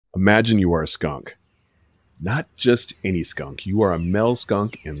Imagine you are a skunk. Not just any skunk. You are a male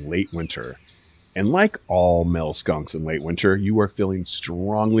skunk in late winter. And like all male skunks in late winter, you are feeling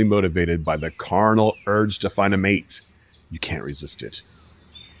strongly motivated by the carnal urge to find a mate. You can't resist it.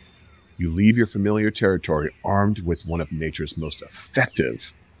 You leave your familiar territory armed with one of nature's most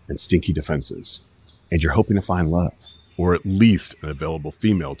effective and stinky defenses. And you're hoping to find love, or at least an available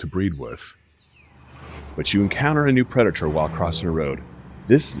female to breed with. But you encounter a new predator while crossing a road.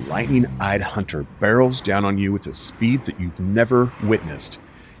 This lightning-eyed hunter barrels down on you with a speed that you've never witnessed.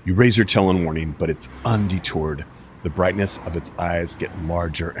 You raise your tail in warning, but it's undetoured. The brightness of its eyes get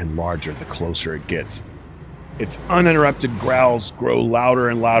larger and larger the closer it gets. Its uninterrupted growls grow louder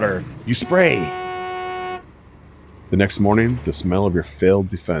and louder. You spray. The next morning, the smell of your failed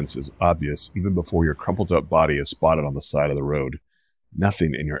defense is obvious even before your crumpled up body is spotted on the side of the road.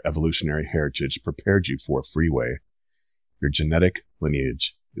 Nothing in your evolutionary heritage prepared you for a freeway. Your genetic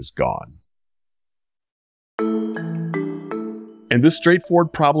lineage is gone. And this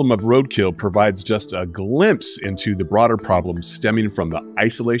straightforward problem of roadkill provides just a glimpse into the broader problems stemming from the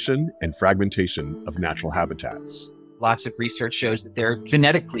isolation and fragmentation of natural habitats. Lots of research shows that they're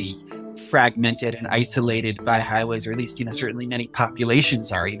genetically fragmented and isolated by highways, or at least, certainly many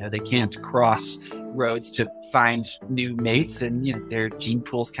populations are. They can't cross roads to find new mates, and, their gene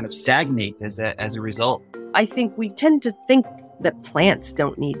pools kind of stagnate as a result. I think we tend to think that plants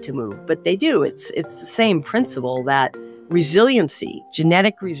don't need to move, but they do. It's the same principle that resiliency,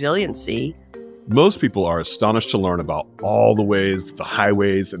 genetic resiliency. Most people are astonished to learn about all the ways that the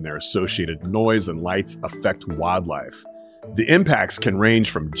highways and their associated noise and lights affect wildlife. The impacts can range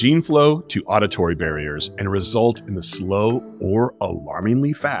from gene flow to auditory barriers and result in the slow or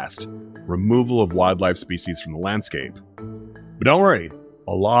alarmingly fast removal of wildlife species from the landscape. But don't worry,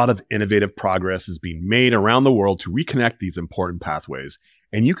 a lot of innovative progress is being made around the world to reconnect these important pathways,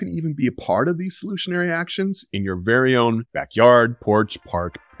 and you can even be a part of these solutionary actions in your very own backyard, porch,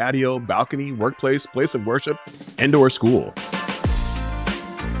 park, patio, balcony, workplace, place of worship, and/or school.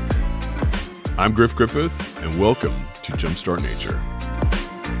 I'm Griff Griffith, and welcome to Jumpstart Nature.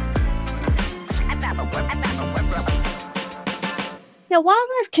 Yeah,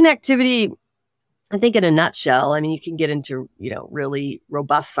 wildlife connectivity, I think in a nutshell, you can get into, really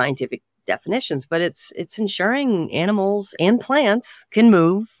robust scientific definitions, but it's ensuring animals and plants can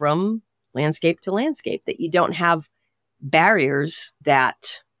move from landscape to landscape, that you don't have barriers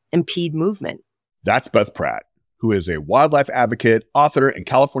that impede movement. That's Beth Pratt, who is a wildlife advocate, author, and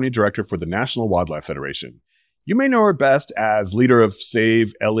California director for the National Wildlife Federation. You may know her best as leader of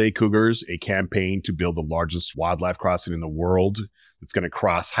Save LA Cougars, a campaign to build the largest wildlife crossing in the world that's going to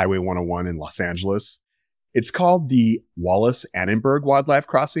cross Highway 101 in Los Angeles. It's called the Wallace-Annenberg Wildlife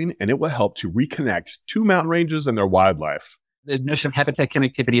Crossing, and it will help to reconnect two mountain ranges and their wildlife. The notion of habitat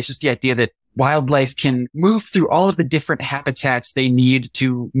connectivity is just the idea that wildlife can move through all of the different habitats they need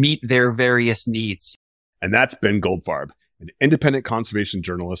to meet their various needs. And that's Ben Goldfarb, an independent conservation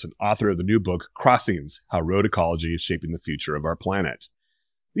journalist and author of the new book, Crossings: How Road Ecology is Shaping the Future of Our Planet.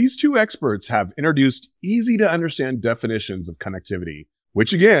 These two experts have introduced easy-to-understand definitions of connectivity,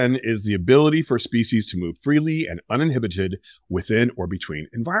 which again is the ability for species to move freely and uninhibited within or between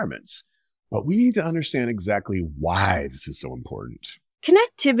environments. But we need to understand exactly why this is so important.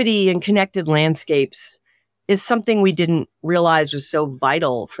 Connectivity and connected landscapes is something we didn't realize was so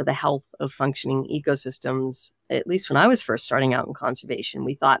vital for the health of functioning ecosystems. At least when I was first starting out in conservation,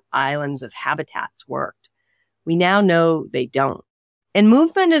 we thought islands of habitats worked. We now know they don't. And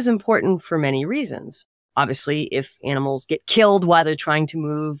movement is important for many reasons. Obviously, if animals get killed while they're trying to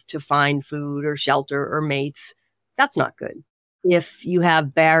move to find food or shelter or mates, that's not good. If you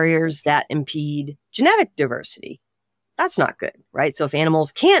have barriers that impede genetic diversity, that's not good, right? So if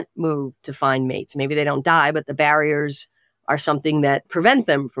animals can't move to find mates, maybe they don't die, but the barriers are something that prevent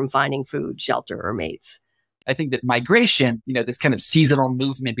them from finding food, shelter, or mates. I think that migration, this kind of seasonal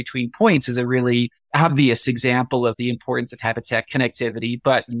movement between points is a really obvious example of the importance of habitat connectivity.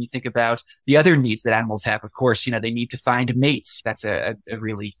 But when you think about the other needs that animals have, of course, they need to find mates. That's a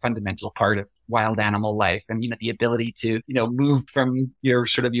really fundamental part of wild animal life. And, the ability to, move from your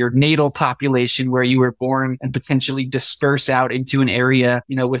natal population where you were born and potentially disperse out into an area,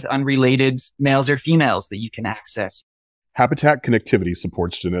 with unrelated males or females that you can access. Habitat connectivity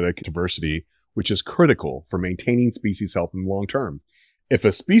supports genetic diversity, which is critical for maintaining species health in the long term. If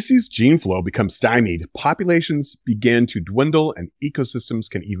a species' gene flow becomes stymied, populations begin to dwindle and ecosystems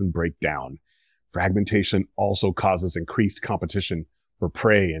can even break down. Fragmentation also causes increased competition for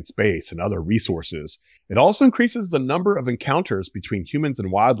prey and space and other resources. It also increases the number of encounters between humans and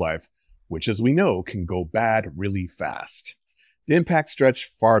wildlife, which, as we know, can go bad really fast. The impacts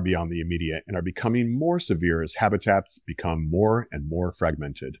stretch far beyond the immediate and are becoming more severe as habitats become more and more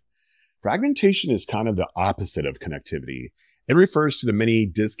fragmented. Fragmentation is kind of the opposite of connectivity. It refers to the many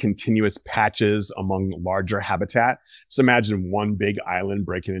discontinuous patches among larger habitat. So imagine one big island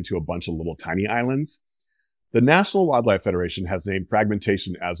breaking into a bunch of little tiny islands. The National Wildlife Federation has named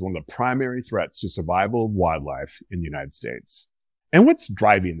fragmentation as one of the primary threats to survival of wildlife in the United States. And what's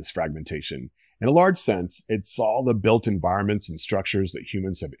driving this fragmentation? In a large sense, it's all the built environments and structures that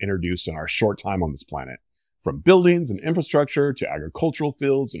humans have introduced in our short time on this planet, from buildings and infrastructure to agricultural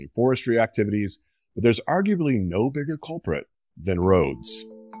fields and forestry activities. But there's arguably no bigger culprit than roads.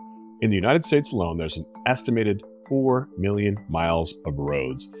 In the United States alone, there's an estimated 4 million miles of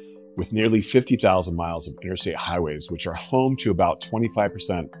roads, with nearly 50,000 miles of interstate highways, which are home to about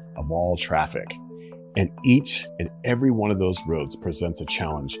 25% of all traffic. And each and every one of those roads presents a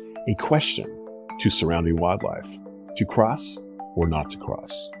challenge, a question to surrounding wildlife: to cross or not to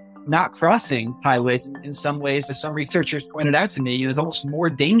cross. Not crossing highways, in some ways, as some researchers pointed out to me, is almost more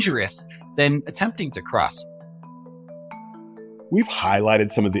dangerous than attempting to cross. We've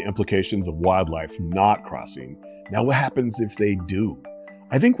highlighted some of the implications of wildlife not crossing. Now, what happens if they do?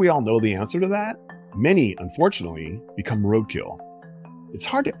 I think we all know the answer to that. Many, unfortunately, become roadkill. It's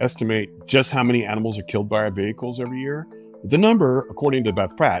hard to estimate just how many animals are killed by our vehicles every year, but the number, according to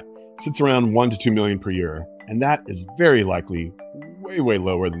Beth Pratt, sits around 1 to 2 million per year, and that is very likely way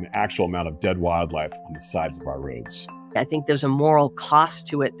lower than the actual amount of dead wildlife on the sides of our roads. I think there's a moral cost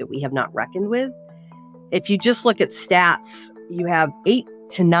to it that we have not reckoned with. If you just look at stats, you have $8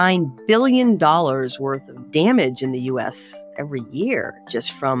 to $9 billion worth of damage in the U.S. every year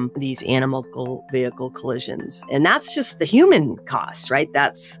just from these animal vehicle collisions. And that's just the human costs, right?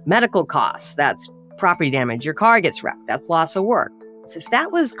 That's medical costs. That's property damage. Your car gets wrecked. That's loss of work. If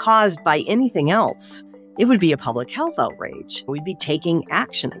that was caused by anything else, it would be a public health outrage. We'd be taking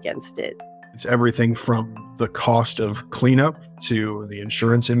action against it. It's everything from the cost of cleanup to the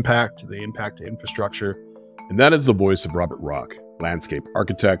insurance impact to the impact to infrastructure. And that is the voice of Robert Rock, landscape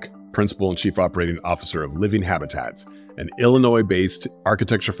architect, principal and chief operating officer of Living Habitats, an Illinois-based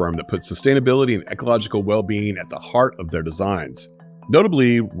architecture firm that puts sustainability and ecological well-being at the heart of their designs.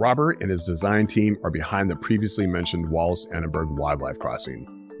 Notably, Robert and his design team are behind the previously mentioned Wallace-Annenberg Wildlife Crossing,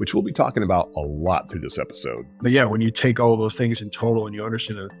 which we'll be talking about a lot through this episode. But yeah, when you take all those things in total and you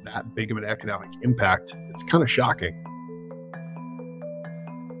understand that big of an economic impact, it's kind of shocking.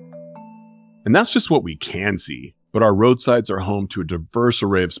 And that's just what we can see. But our roadsides are home to a diverse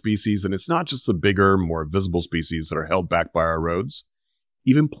array of species, and it's not just the bigger, more visible species that are held back by our roads.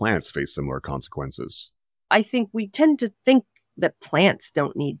 Even plants face similar consequences. I think we tend to think that plants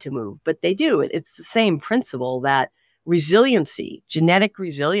don't need to move, but they do. It's the same principle that resiliency, genetic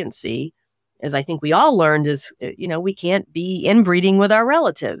resiliency, as I think we all learned, is, we can't be inbreeding with our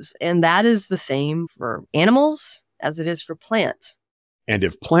relatives. And that is the same for animals as it is for plants. And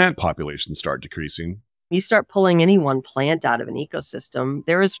if plant populations start decreasing, you start pulling any one plant out of an ecosystem,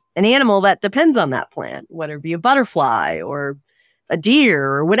 there is an animal that depends on that plant, whether it be a butterfly or a deer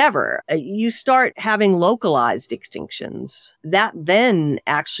or whatever. You start having localized extinctions that then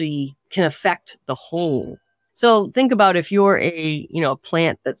actually can affect the whole. So think about if you're a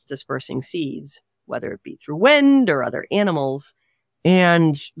plant that's dispersing seeds, whether it be through wind or other animals,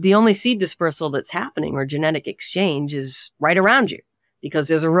 and the only seed dispersal that's happening or genetic exchange is right around you because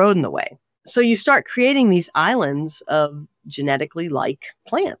there's a road in the way. So you start creating these islands of genetically like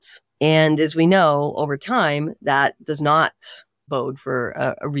plants. And as we know, over time, that does not bode for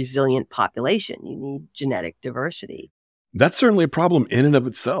a resilient population. You need genetic diversity. That's certainly a problem in and of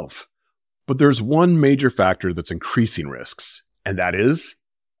itself. But there's one major factor that's increasing risks, and that is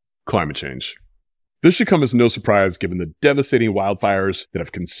climate change. This should come as no surprise given the devastating wildfires that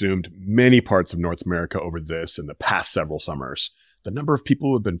have consumed many parts of North America over this and the past several summers. The number of people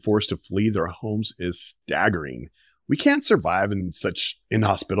who have been forced to flee their homes is staggering. We can't survive in such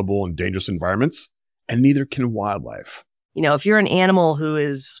inhospitable and dangerous environments, and neither can wildlife. If you're an animal who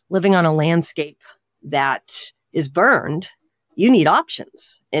is living on a landscape that is burned, you need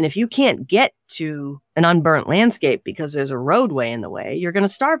options. And if you can't get to an unburnt landscape because there's a roadway in the way, you're going to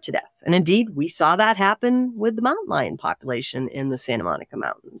starve to death. And indeed, we saw that happen with the mountain lion population in the Santa Monica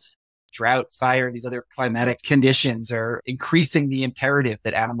Mountains. Drought, fire, these other climatic conditions are increasing the imperative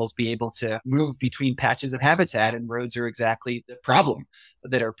that animals be able to move between patches of habitat, and roads are exactly the problem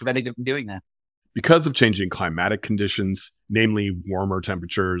that are preventing them from doing that. Because of changing climatic conditions, namely warmer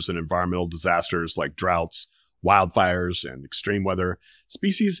temperatures and environmental disasters like droughts, wildfires, and extreme weather,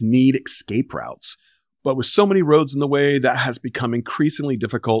 species need escape routes. But with so many roads in the way, that has become increasingly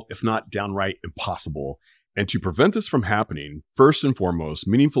difficult, if not downright impossible. And to prevent this from happening, first and foremost,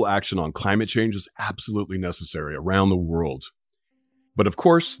 meaningful action on climate change is absolutely necessary around the world. But of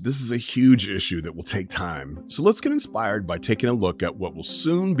course, this is a huge issue that will take time. So let's get inspired by taking a look at what will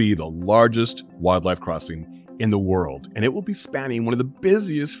soon be the largest wildlife crossing in the world. And it will be spanning one of the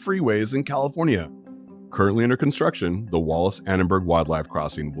busiest freeways in California. Currently under construction, the Wallace-Annenberg Wildlife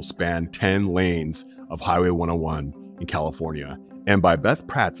Crossing will span 10 lanes of Highway 101 in California, and by Beth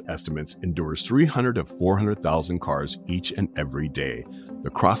Pratt's estimates, endures 300 to 400,000 cars each and every day. The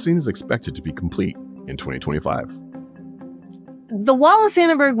crossing is expected to be complete in 2025. The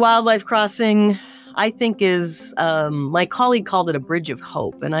Wallace-Annenberg Wildlife Crossing, I think, is, my colleague called it a bridge of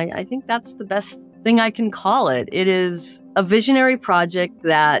hope, and I think that's the best thing I can call it. It is a visionary project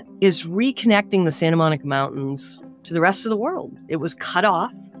that is reconnecting the Santa Monica Mountains to the rest of the world. It was cut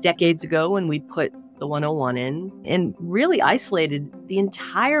off decades ago when we put the 101 in and really isolated the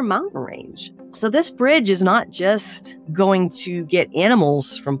entire mountain range. So this bridge is not just going to get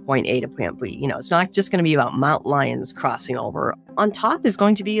animals from point A to point B. It's not just going to be about mountain lions crossing over. On top is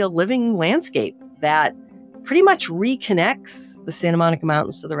going to be a living landscape that pretty much reconnects the Santa Monica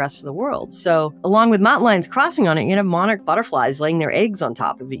Mountains to the rest of the world. So along with mountain lions crossing on it, you have monarch butterflies laying their eggs on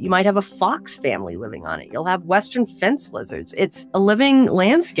top of it. You might have a fox family living on it. You'll have western fence lizards. It's a living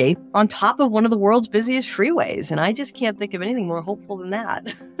landscape on top of one of the world's busiest freeways. And I just can't think of anything more hopeful than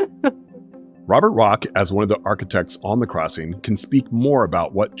that. Robert Rock, as one of the architects on the crossing, can speak more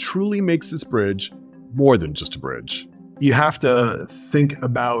about what truly makes this bridge more than just a bridge. You have to think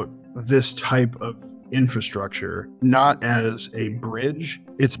about this type of infrastructure not as a bridge.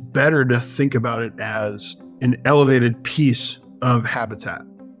 It's better to think about it as an elevated piece of habitat.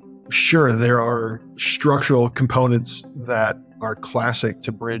 Sure, there are structural components that are classic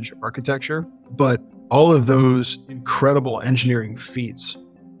to bridge architecture, but all of those incredible engineering feats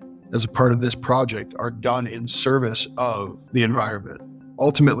as a part of this project are done in service of the environment.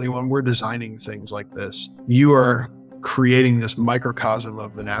 Ultimately, when we're designing things like this, you are creating this microcosm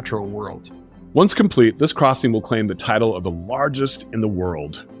of the natural world. Once complete, this crossing will claim the title of the largest in the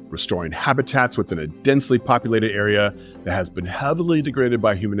world, restoring habitats within a densely populated area that has been heavily degraded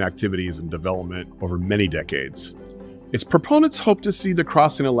by human activities and development over many decades. Its proponents hope to see the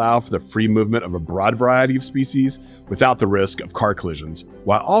crossing allow for the free movement of a broad variety of species without the risk of car collisions,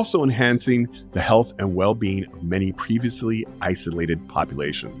 while also enhancing the health and well-being of many previously isolated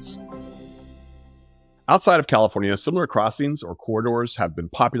populations. Outside of California, similar crossings or corridors have been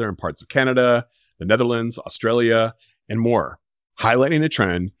popular in parts of Canada, the Netherlands, Australia, and more, highlighting a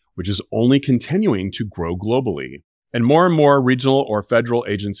trend which is only continuing to grow globally. And more regional or federal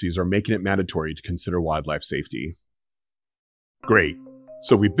agencies are making it mandatory to consider wildlife safety. Great.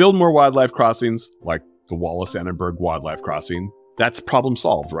 So if we build more wildlife crossings, like the Wallace-Annenberg Wildlife Crossing, that's problem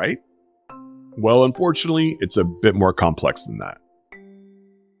solved, right? Well, unfortunately, it's a bit more complex than that.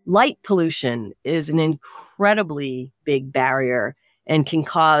 Light pollution is an incredibly big barrier and can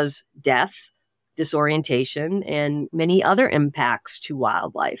cause death, disorientation, and many other impacts to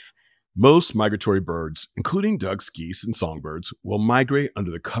wildlife. Most migratory birds, including ducks, geese, and songbirds, will migrate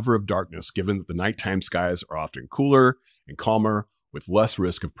under the cover of darkness, given that the nighttime skies are often cooler and calmer with less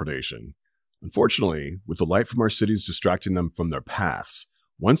risk of predation. Unfortunately, with the light from our cities distracting them from their paths,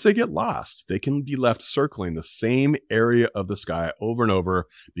 once they get lost, they can be left circling the same area of the sky over and over,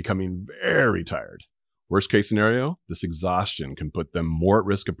 becoming very tired. Worst case scenario, this exhaustion can put them more at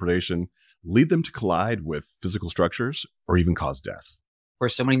risk of predation, lead them to collide with physical structures, or even cause death. Or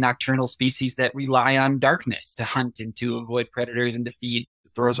so many nocturnal species that rely on darkness to hunt and to avoid predators and to feed.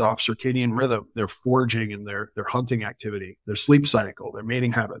 It throws off circadian rhythm, their foraging and their hunting activity, their sleep cycle, their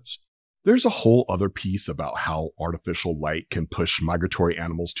mating habits. There's a whole other piece about how artificial light can push migratory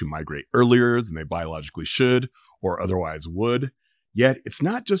animals to migrate earlier than they biologically should or otherwise would. Yet it's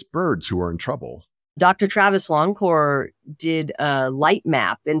not just birds who are in trouble. Dr. Travis Longcore did a light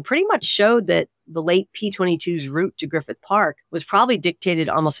map and pretty much showed that the late P-22's route to Griffith Park was probably dictated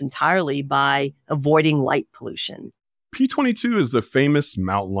almost entirely by avoiding light pollution. P-22 is the famous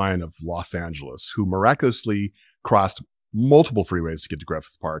mountain lion of Los Angeles, who miraculously crossed multiple freeways to get to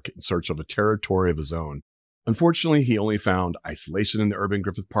Griffith Park in search of a territory of his own. Unfortunately, he only found isolation in the urban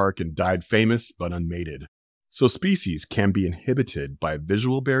Griffith Park and died famous but unmated. So species can be inhibited by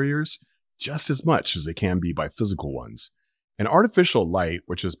visual barriers just as much as they can be by physical ones. And artificial light,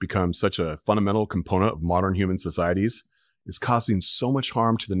 which has become such a fundamental component of modern human societies, is causing so much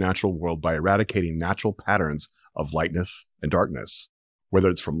harm to the natural world by eradicating natural patterns of lightness and darkness. Whether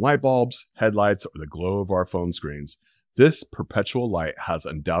it's from light bulbs, headlights, or the glow of our phone screens, this perpetual light has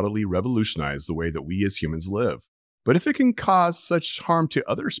undoubtedly revolutionized the way that we as humans live. But if it can cause such harm to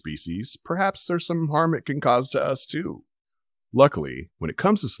other species, perhaps there's some harm it can cause to us too. Luckily, when it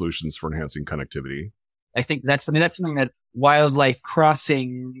comes to solutions for enhancing connectivity, I think that's something that wildlife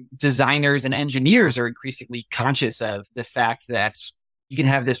crossing designers and engineers are increasingly conscious of, the fact that you can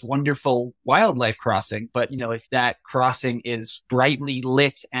have this wonderful wildlife crossing, but if that crossing is brightly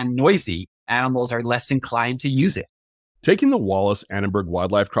lit and noisy, animals are less inclined to use it. Taking the Wallace-Annenberg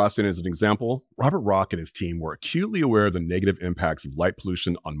Wildlife Crossing as an example, Robert Rock and his team were acutely aware of the negative impacts of light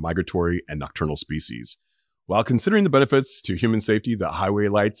pollution on migratory and nocturnal species. While considering the benefits to human safety that highway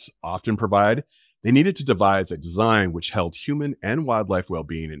lights often provide, they needed to devise a design which held human and wildlife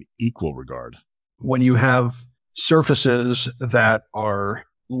well-being in equal regard. When you have surfaces that are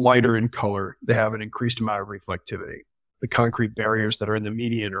lighter in color, they have an increased amount of reflectivity. The concrete barriers that are in the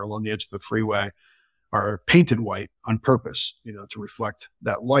median or along the edge of the freeway are painted white on purpose, to reflect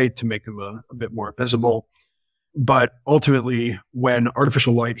that light, to make them a bit more visible. But ultimately, when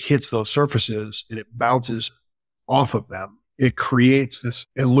artificial light hits those surfaces and it bounces off of them, it creates this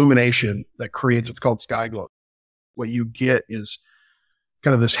illumination that creates what's called sky glow. What you get is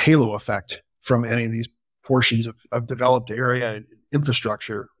kind of this halo effect from any of these portions of developed area and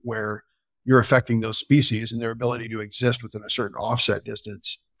infrastructure where you're affecting those species and their ability to exist within a certain offset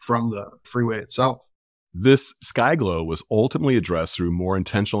distance from the freeway itself. This sky glow was ultimately addressed through more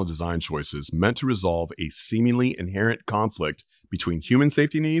intentional design choices meant to resolve a seemingly inherent conflict between human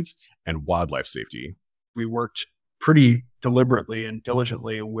safety needs and wildlife safety. We worked pretty deliberately and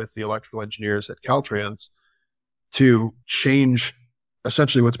diligently with the electrical engineers at Caltrans to change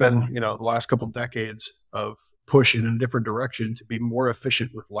essentially what's been, the last couple of decades of push in a different direction to be more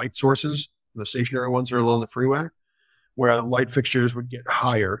efficient with light sources. The stationary ones are along the freeway, where the light fixtures would get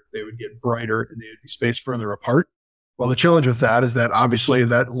higher, they would get brighter, and they would be spaced further apart. Well, the challenge with that is that obviously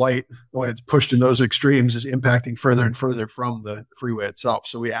that light, when it's pushed in those extremes, is impacting further and further from the freeway itself.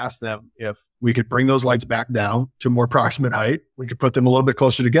 So we asked them if we could bring those lights back down to more proximate height. We could put them a little bit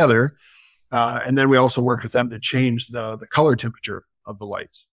closer together. And then we also worked with them to change the color temperature of the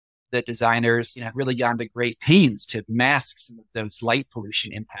lights. The designers have really gone to great pains to mask some of those light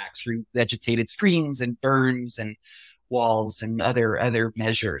pollution impacts through vegetated screens and berms and walls and other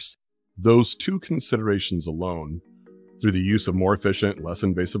measures. Those two considerations alone, through the use of more efficient, less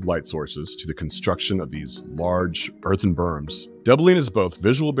invasive light sources to the construction of these large earthen berms, doubling as both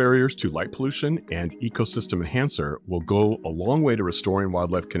visual barriers to light pollution and ecosystem enhancer, will go a long way to restoring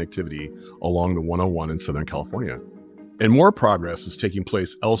wildlife connectivity along the 101 in Southern California. And more progress is taking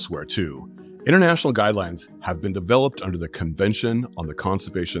place elsewhere too. International guidelines have been developed under the Convention on the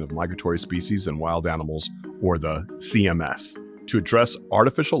Conservation of Migratory Species and Wild Animals, or the CMS, to address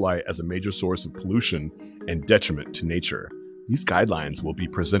artificial light as a major source of pollution and detriment to nature. These guidelines will be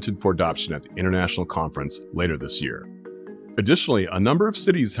presented for adoption at the International Conference later this year. Additionally, a number of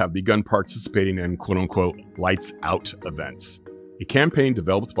cities have begun participating in quote-unquote lights out events, a campaign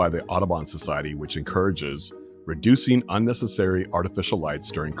developed by the Audubon Society which encourages reducing unnecessary artificial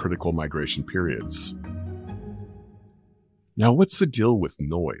lights during critical migration periods. Now, what's the deal with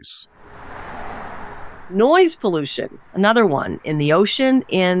noise? Noise pollution, another one in the ocean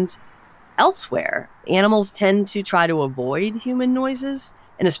and elsewhere. Animals tend to try to avoid human noises,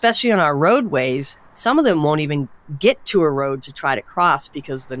 and especially on our roadways, some of them won't even get to a road to try to cross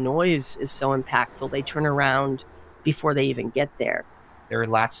because the noise is so impactful. They turn around before they even get there. There are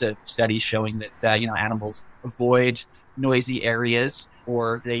lots of studies showing that animals avoid noisy areas,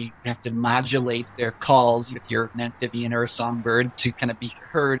 or they have to modulate their calls if you're an amphibian or a songbird to kind of be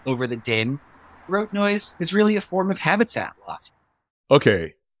heard over the din. Road noise is really a form of habitat loss.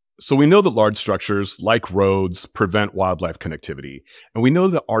 Okay, so we know that large structures like roads prevent wildlife connectivity, and we know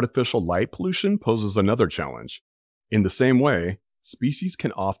that artificial light pollution poses another challenge. In the same way, species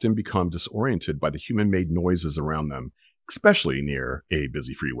can often become disoriented by the human-made noises around them, especially near a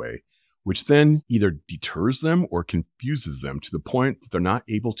busy freeway, which then either deters them or confuses them to the point that they're not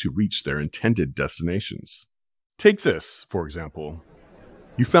able to reach their intended destinations. Take this, for example.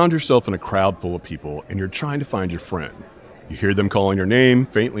 You found yourself in a crowd full of people and you're trying to find your friend. You hear them calling your name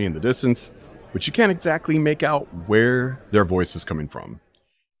faintly in the distance, but you can't exactly make out where their voice is coming from.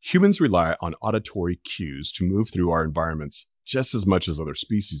 Humans rely on auditory cues to move through our environments just as much as other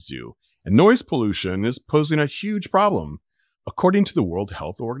species do, and noise pollution is posing a huge problem. According to the World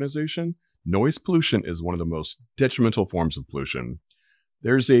Health Organization, noise pollution is one of the most detrimental forms of pollution.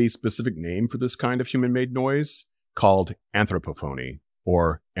 There's a specific name for this kind of human-made noise called anthropophony,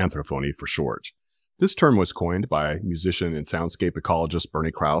 or anthrophony for short. This term was coined by musician and soundscape ecologist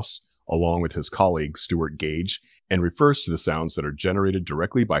Bernie Krause, along with his colleague Stuart Gage, and refers to the sounds that are generated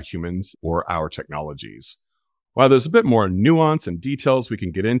directly by humans or our technologies. While there's a bit more nuance and details we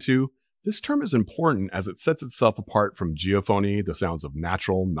can get into, this term is important as it sets itself apart from geophony, the sounds of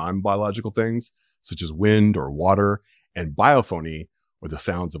natural, non-biological things, such as wind or water, and biophony, or the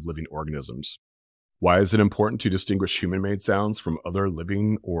sounds of living organisms. Why is it important to distinguish human-made sounds from other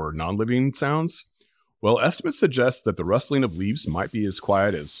living or non-living sounds? Well, estimates suggest that the rustling of leaves might be as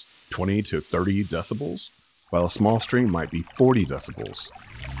quiet as 20 to 30 decibels, while a small stream might be 40 decibels.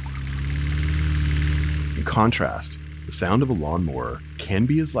 In contrast, the sound of a lawnmower can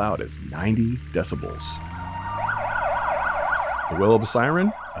be as loud as 90 decibels. The wail of a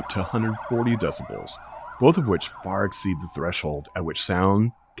siren, up to 140 decibels, both of which far exceed the threshold at which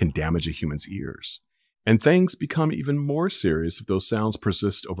sound can damage a human's ears. And things become even more serious if those sounds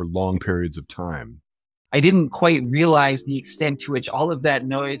persist over long periods of time. I didn't quite realize the extent to which all of that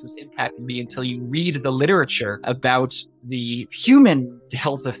noise was impacting me until you read the literature about the human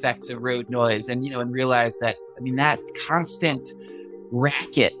health effects of road noise and realize that, that constant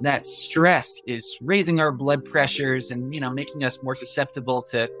racket, that stress is raising our blood pressures and, making us more susceptible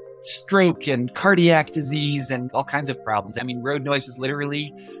to stroke and cardiac disease and all kinds of problems. Road noise is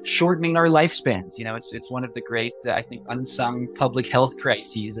literally shortening our lifespans. It's one of the great, I think, unsung public health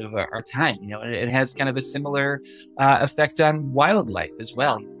crises of our time. It has kind of a similar effect on wildlife as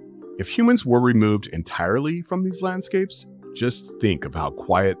well. If humans were removed entirely from these landscapes, just think of how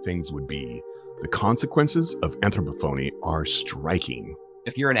quiet things would be. The consequences of anthropophony are striking.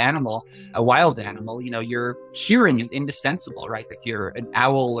 If you're an animal, a wild animal, your hearing is indispensable, right? If you're an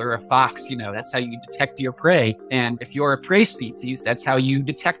owl or a fox, that's how you detect your prey. And if you're a prey species, that's how you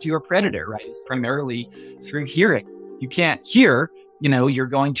detect your predator, right? It's primarily through hearing. You can't hear, you're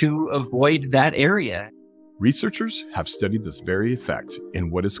going to avoid that area. Researchers have studied this very effect in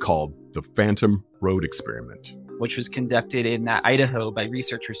what is called the phantom road experiment, which was conducted in Idaho by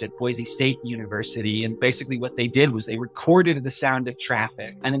researchers at Boise State University. And basically what they did was they recorded the sound of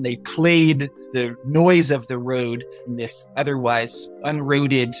traffic and then they played the noise of the road in this otherwise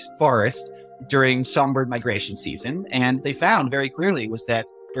unroaded forest during songbird migration season. And they found very clearly was that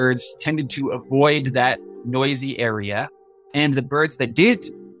birds tended to avoid that noisy area. And the birds that did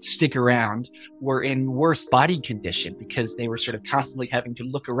stick around were in worse body condition because they were sort of constantly having to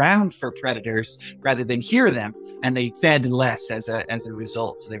look around for predators rather than hear them. And they fed less as a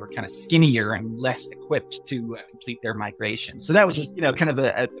result. So they were kind of skinnier and less equipped to complete their migration. So that was just, kind of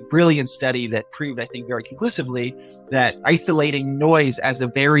a brilliant study that proved, I think, very conclusively that isolating noise as a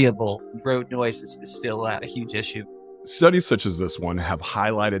variable, road noise, is still a huge issue. Studies such as this one have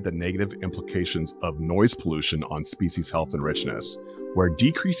highlighted the negative implications of noise pollution on species health and richness, where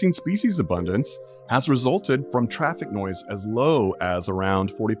decreasing species abundance has resulted from traffic noise as low as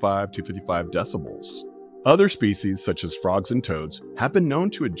around 45 to 55 decibels. Other species, such as frogs and toads, have been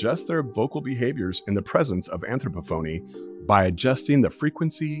known to adjust their vocal behaviors in the presence of anthropophony by adjusting the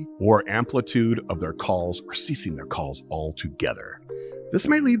frequency or amplitude of their calls or ceasing their calls altogether. This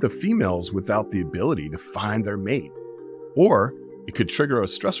may leave the females without the ability to find their mate, or it could trigger a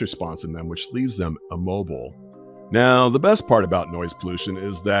stress response in them which leaves them immobile. Now, the best part about noise pollution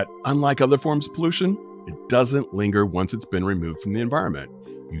is that, unlike other forms of pollution, it doesn't linger once it's been removed from the environment.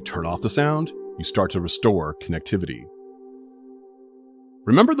 You turn off the sound, you start to restore connectivity.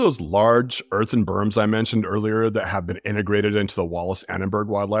 Remember those large earthen berms I mentioned earlier that have been integrated into the Wallace-Annenberg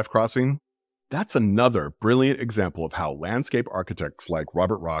Wildlife Crossing? That's another brilliant example of how landscape architects like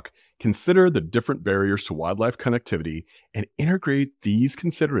Robert Rock consider the different barriers to wildlife connectivity and integrate these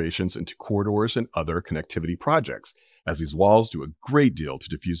considerations into corridors and other connectivity projects, as these walls do a great deal to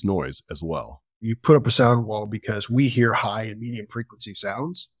diffuse noise as well. You put up a sound wall because we hear high and medium frequency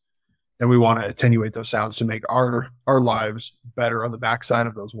sounds, and we want to attenuate those sounds to make our lives better on the backside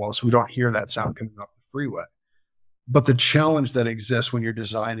of those walls so we don't hear that sound coming off the freeway. But the challenge that exists when you're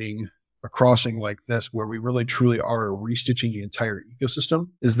designing a crossing like this, where we really truly are restitching the entire ecosystem,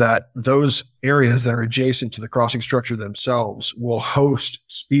 is that those areas that are adjacent to the crossing structure themselves will host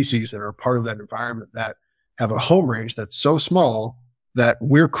species that are part of that environment that have a home range that's so small that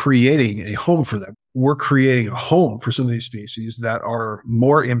we're creating a home for them. We're creating a home for some of these species that are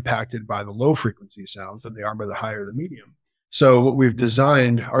more impacted by the low frequency sounds than they are by the higher or the medium. So what we've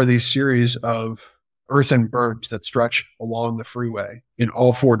designed are these series of earthen berms that stretch along the freeway in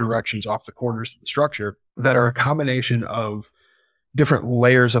all four directions off the corners of the structure that are a combination of different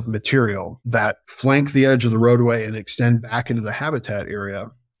layers of material that flank the edge of the roadway and extend back into the habitat area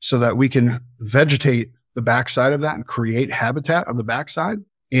so that we can vegetate the backside of that and create habitat on the backside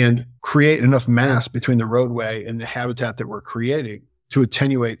and create enough mass between the roadway and the habitat that we're creating to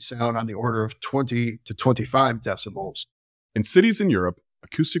attenuate sound on the order of 20 to 25 decibels. In cities in Europe,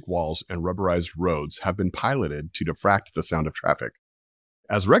 acoustic walls and rubberized roads have been piloted to diffract the sound of traffic.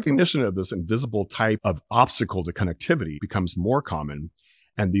 As recognition of this invisible type of obstacle to connectivity becomes more common,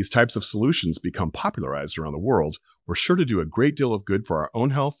 and these types of solutions become popularized around the world, we're sure to do a great deal of good for our own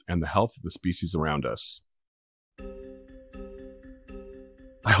health and the health of the species around us.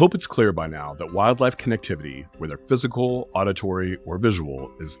 I hope it's clear by now that wildlife connectivity, whether physical, auditory, or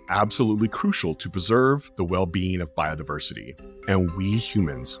visual, is absolutely crucial to preserve the well-being of biodiversity. And we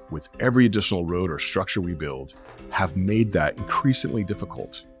humans, with every additional road or structure we build, have made that increasingly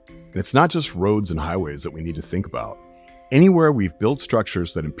difficult. And it's not just roads and highways that we need to think about. Anywhere we've built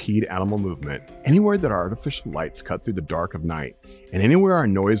structures that impede animal movement, anywhere that our artificial lights cut through the dark of night, and anywhere our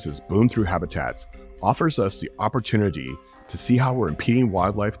noises boom through habitats, offers us the opportunity to see how we're impeding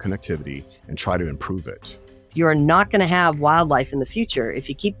wildlife connectivity and try to improve it. You're not going to have wildlife in the future if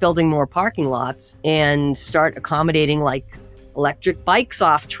you keep building more parking lots and start accommodating like electric bikes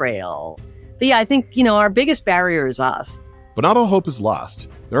off trail. But yeah, I think, our biggest barrier is us. But not all hope is lost.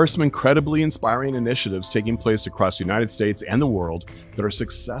 There are some incredibly inspiring initiatives taking place across the United States and the world that are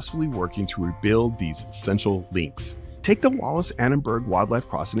successfully working to rebuild these essential links. Take the Wallace-Annenberg Wildlife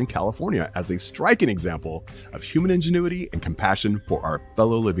Crossing in California as a striking example of human ingenuity and compassion for our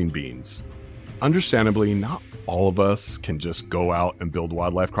fellow living beings. Understandably, not all of us can just go out and build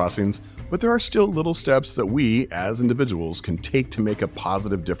wildlife crossings, but there are still little steps that we, as individuals, can take to make a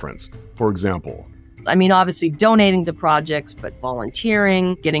positive difference. For example, obviously donating to projects, but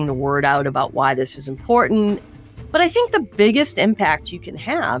volunteering, getting the word out about why this is important. But I think the biggest impact you can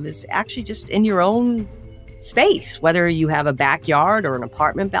have is actually just in your own space, whether you have a backyard or an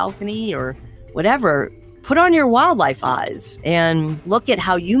apartment balcony or whatever. Put on your wildlife eyes and look at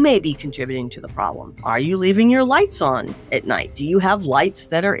how you may be contributing to the problem. Are you leaving your lights on at night? Do you have lights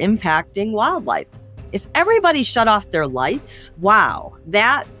that are impacting wildlife? If everybody shut off their lights, wow,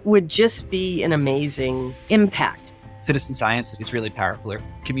 that would just be an amazing impact. Citizen science is really powerful, or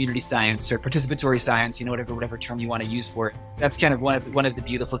community science, or participatory science, whatever term you want to use for it. That's kind of one of the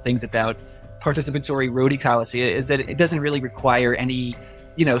beautiful things about participatory road ecology is that it doesn't really require any,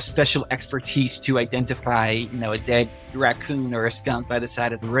 special expertise to identify, a dead raccoon or a skunk by the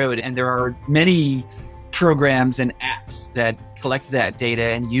side of the road. And there are many programs and apps that collect that data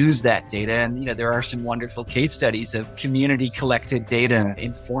and use that data. And, there are some wonderful case studies of community collected data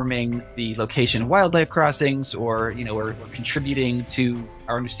informing the location of wildlife crossings or contributing to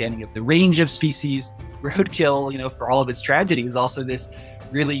our understanding of the range of species. Roadkill, for all of its tragedy, is also this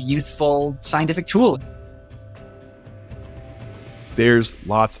really useful scientific tool. There's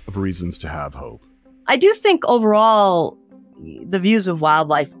lots of reasons to have hope. I do think overall, the views of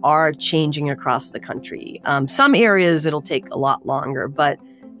wildlife are changing across the country. Some areas it'll take a lot longer, but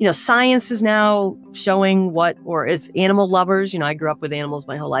science is now showing as animal lovers, I grew up with animals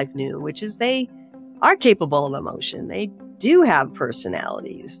my whole life knew, which is they are capable of emotion. They do have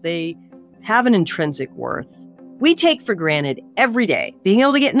personalities. They have an intrinsic worth. We take for granted every day being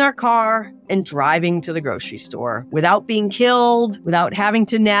able to get in our car and driving to the grocery store without being killed, without having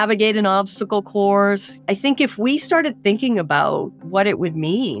to navigate an obstacle course. I think if we started thinking about what it would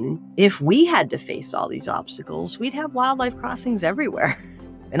mean if we had to face all these obstacles, we'd have wildlife crossings everywhere.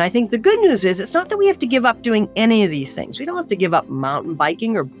 And I think the good news is it's not that we have to give up doing any of these things. We don't have to give up mountain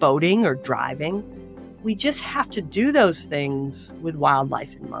biking or boating or driving. We just have to do those things with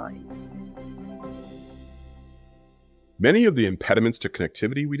wildlife in mind. Many of the impediments to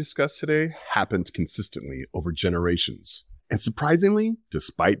connectivity we discussed today happened consistently over generations. And surprisingly,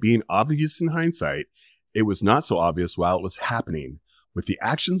 despite being obvious in hindsight, it was not so obvious while it was happening. With the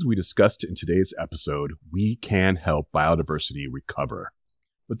actions we discussed in today's episode, we can help biodiversity recover.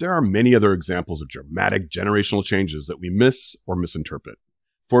 But there are many other examples of dramatic generational changes that we miss or misinterpret.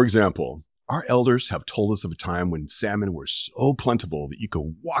 For example, our elders have told us of a time when salmon were so plentiful that you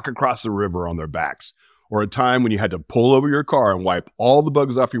could walk across the river on their backs, or a time when you had to pull over your car and wipe all the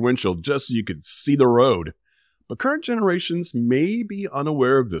bugs off your windshield just so you could see the road. But current generations may be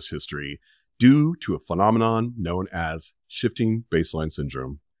unaware of this history due to a phenomenon known as shifting baseline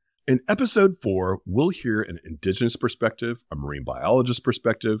syndrome. In episode 4, we'll hear an indigenous perspective, a marine biologist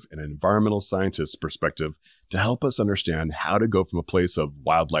perspective, and an environmental scientist perspective to help us understand how to go from a place of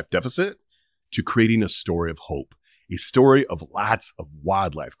wildlife deficit to creating a story of hope. A story of lots of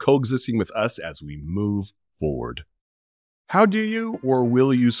wildlife coexisting with us as we move forward. How do you or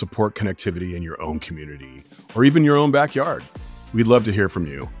will you support connectivity in your own community or even your own backyard? We'd love to hear from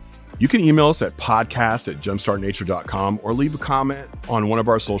you. You can email us at podcast@jumpstartnature.com or leave a comment on one of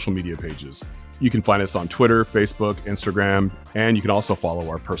our social media pages. You can find us on Twitter, Facebook, Instagram, and you can also follow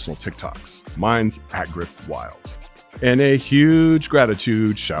our personal TikToks. Mine's @GriffWild. And a huge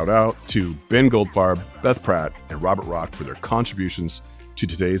gratitude shout out to Ben Goldfarb, Beth Pratt, and Robert Rock for their contributions to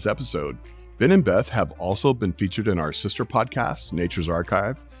today's episode. Ben and Beth have also been featured in our sister podcast, Nature's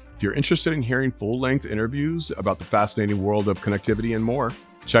Archive. If you're interested in hearing full-length interviews about the fascinating world of connectivity and more,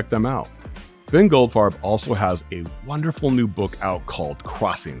 check them out. Ben Goldfarb also has a wonderful new book out called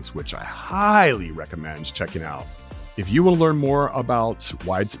Crossings, which I highly recommend checking out. If you want to learn more about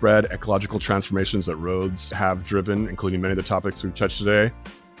widespread ecological transformations that roads have driven, including many of the topics we've touched today,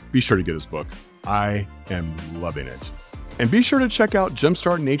 be sure to get his book. I am loving it. And be sure to check out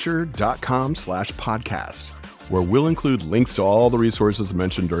jumpstartnature.com/podcast, where we'll include links to all the resources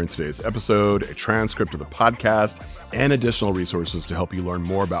mentioned during today's episode, a transcript of the podcast, and additional resources to help you learn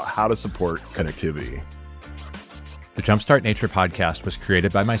more about how to support connectivity. The Jumpstart Nature podcast was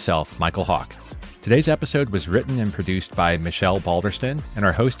created by myself, Michael Hawk. Today's episode was written and produced by Michelle Balderston, and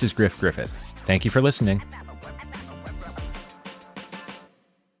our host is Griff Griffith. Thank you for listening.